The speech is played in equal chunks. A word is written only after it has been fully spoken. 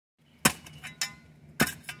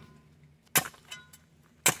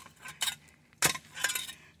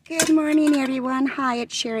Good morning, everyone. Hi,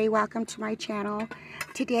 it's Sherry. Welcome to my channel.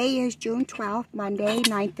 Today is June 12th, Monday,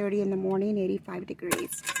 9:30 in the morning, 85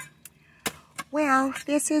 degrees. Well,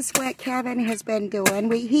 this is what Kevin has been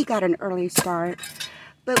doing. He got an early start,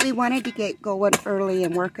 but we wanted to get going early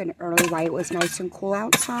and working early while it was nice and cool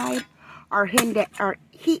outside. Our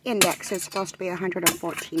heat index is supposed to be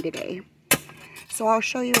 114 today. So I'll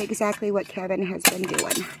show you exactly what Kevin has been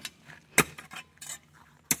doing.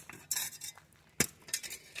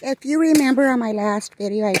 If you remember on my last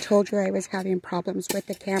video, I told you I was having problems with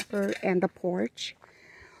the camper and the porch.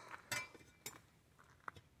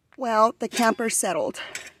 Well, the camper settled.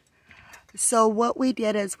 So what we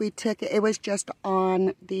did is we took it, it was just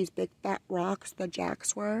on these big fat rocks, the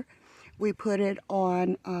jacks were. We put it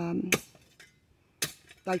on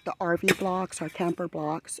like the RV blocks or camper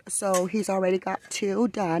blocks. So he's already got 2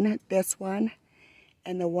 done, this one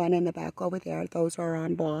and the one in the back over there. Those are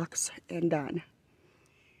on blocks and done.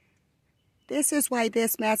 This is why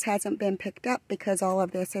this mess hasn't been picked up, because all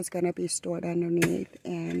of this is going to be stored underneath,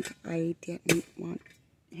 and I didn't want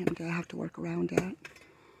him to have to work around it.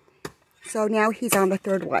 So now he's on the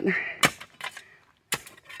 3rd one.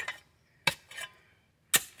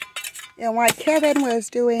 And while Kevin was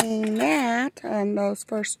doing that on those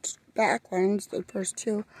first back ones, the first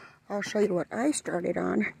 2, I'll show you what I started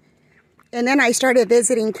on. And then I started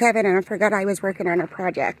visiting Kevin and I forgot I was working on a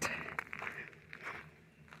project.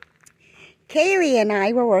 Kaylee and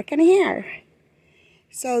I were working here.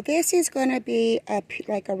 So this is going to be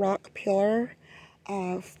like a rock pillar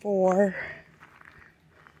for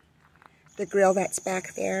the grill that's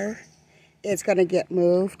back there. It's going to get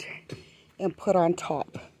moved and put on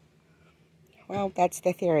top. Well, that's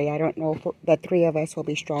the theory. I don't know if the 3 of us will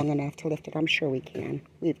be strong enough to lift it. I'm sure we can.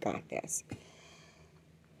 We've got this.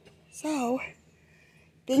 So,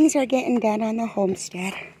 things are getting done on the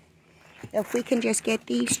homestead. If we can just get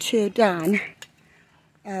these 2 done,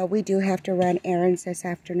 we do have to run errands this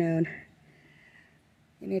afternoon.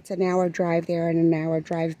 And it's an hour drive there and an hour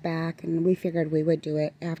drive back, and we figured we would do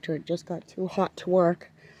it after it just got too hot to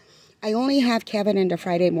work. I only have Kevin into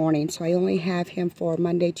Friday morning, so I only have him for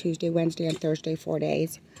Monday, Tuesday, Wednesday, and Thursday, 4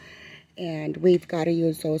 days. And we've got to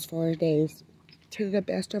use those 4 days to the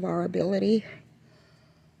best of our ability.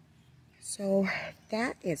 So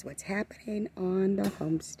that is what's happening on the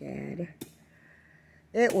homestead.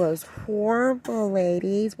 It was horrible,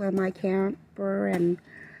 ladies, when my camper and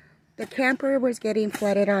the camper was getting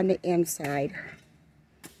flooded on the inside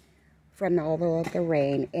from all of the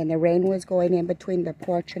rain. And the rain was going in between the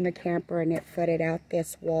porch and the camper, and it flooded out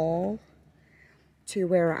this wall to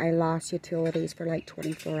where I lost utilities for like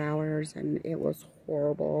 24 hours, and it was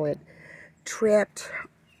horrible. It tripped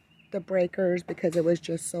the breakers because it was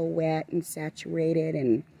just so wet and saturated,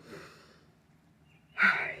 and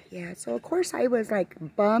yeah, so of course I was like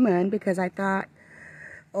bumming because I thought,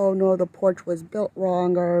 oh no, the porch was built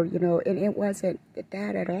wrong, or you know, and it wasn't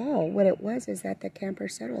that at all. What it was is that the camper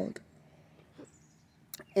settled.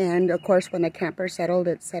 And of course when the camper settled,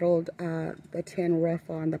 it settled the tin roof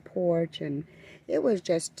on the porch, and it was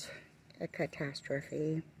just a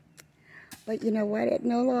catastrophe. But you know what? It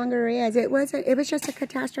no longer is. It was just a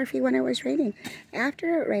catastrophe when it was raining.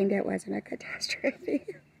 After it rained, it wasn't a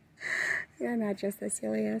catastrophe. You're not just the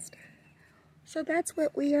silliest. So that's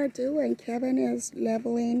what we are doing. Kevin is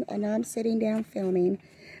leveling, and I'm sitting down filming.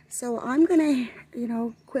 So I'm going to, you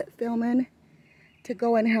know, quit filming to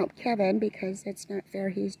go and help Kevin, because it's not fair.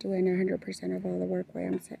 He's doing 100% of all the work while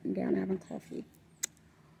I'm sitting down having coffee.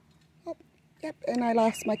 Oh, yep, and I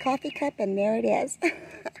lost my coffee cup, and there it is.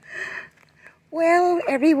 Well,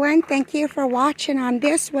 everyone, thank you for watching on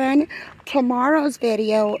this one. Tomorrow's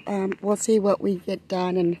video, we'll see what we get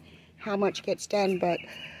done and how much gets done. But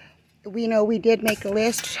we know we did make a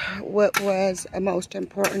list, what was most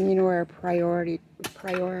important, you know, our prioritized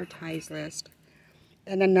list.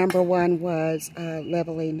 And the number 1 was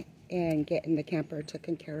leveling and getting the camper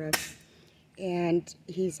taken care of. And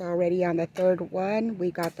he's already on the 3rd one.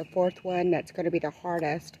 We got the 4th one. That's going to be the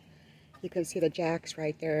hardest. You can see the jacks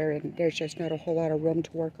right there, and there's just not a whole lot of room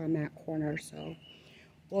to work on that corner, so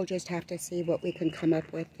we'll just have to see what we can come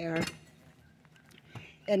up with there.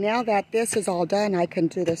 And now that this is all done, I can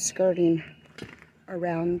do the skirting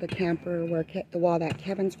around the camper, where the wall that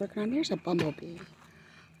Kevin's working on. There's a bumblebee.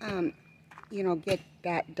 You know, get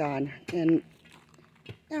that done. And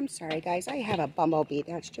I'm sorry, guys, I have a bumblebee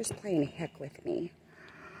that's just playing heck with me.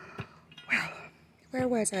 Well, where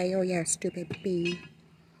was I? Oh yeah, stupid bee.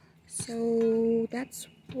 So that's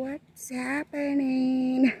what's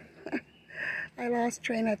happening. I lost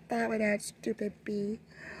train of thought with that stupid bee.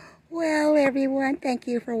 Well, everyone, thank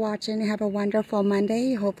you for watching. Have a wonderful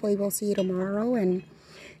Monday. Hopefully we'll see you tomorrow. And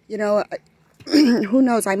You know, who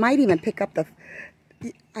knows, I might even pick up the...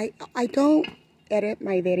 I don't edit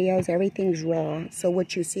my videos. Everything's raw. So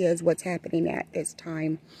what you see is what's happening at this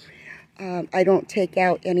time. I don't take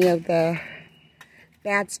out any of the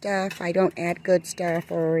bad stuff. I don't add good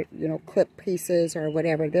stuff or, you know, clip pieces or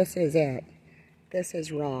whatever. This is it. This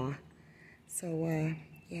is raw. So,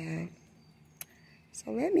 yeah.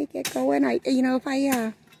 So let me get going. You know, if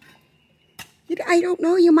I don't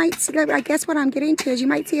know, you might see, I guess what I'm getting to is you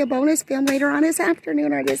might see a bonus film later on this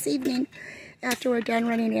afternoon or this evening. After we're done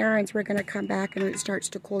running errands, we're going to come back and when it starts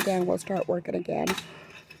to cool down, we'll start working again.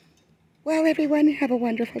 Well, everyone, have a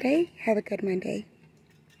wonderful day. Have a good Monday.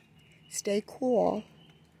 Stay cool.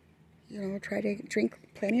 You know, try to drink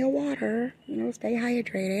plenty of water. You know, stay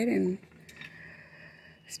hydrated and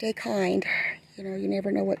stay kind. You know, you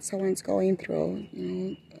never know what someone's going through. You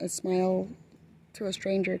know, a smile to a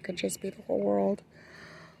stranger could just be the whole world.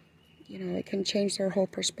 You know, it can change their whole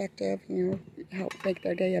perspective. You know, help make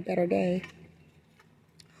their day a better day.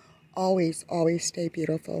 Always, always stay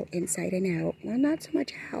beautiful inside and out. Well, not so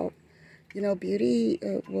much out. You know, beauty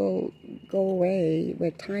will go away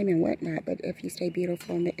with time and whatnot, but if you stay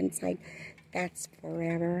beautiful on the inside, that's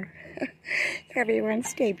forever. Everyone,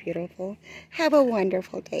 stay beautiful. Have a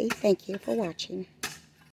wonderful day. Thank you for watching.